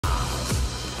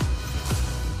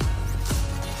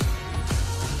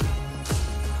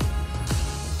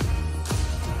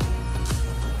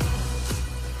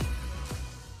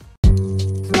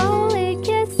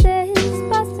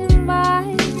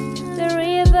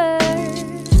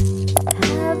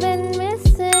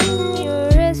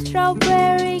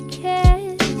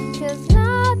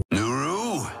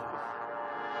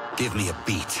Give me a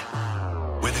beat.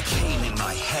 With a cane in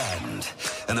my hand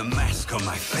and a mask on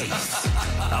my face,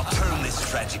 I'll turn this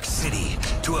tragic city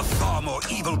to a far more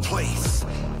evil place.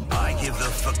 I give the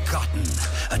forgotten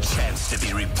a chance to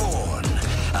be reborn.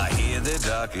 I hear their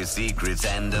darkest secrets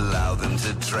and allow them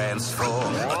to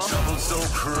transform. A troubled soul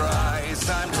cries,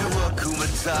 time to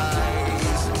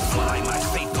akumatize. Fly, my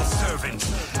faithful servant,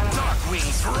 dark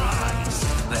wings rise.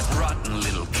 That rotten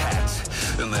little cat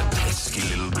and that pesky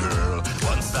little girl.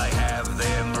 Once I have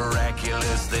their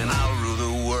miraculous, then I'll rule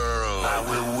the world. I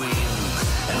will win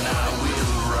and I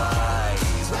will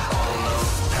rise. All of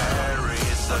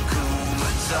Paris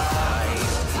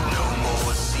akumatize. No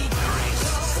more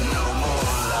secrets, no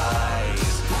more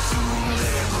lies. Soon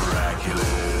their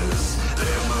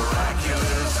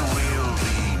miraculous will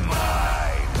be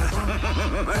mine.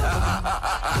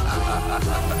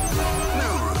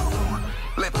 Nuru,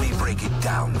 let me break it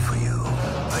down for you.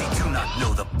 They do not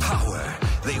know the power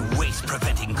they waste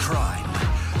preventing crime.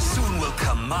 Soon will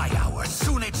come my hour,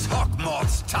 soon it's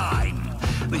Moth's time.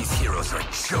 These heroes are a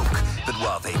joke, but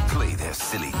while they play their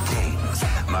silly games,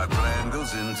 my plan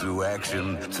goes into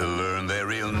action to learn their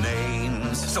real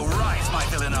names. So rise, my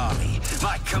villain army,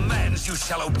 my commands you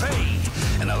shall obey,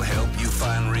 and I'll help you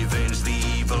find revenge the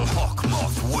evil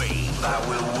Moth wave. I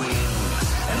will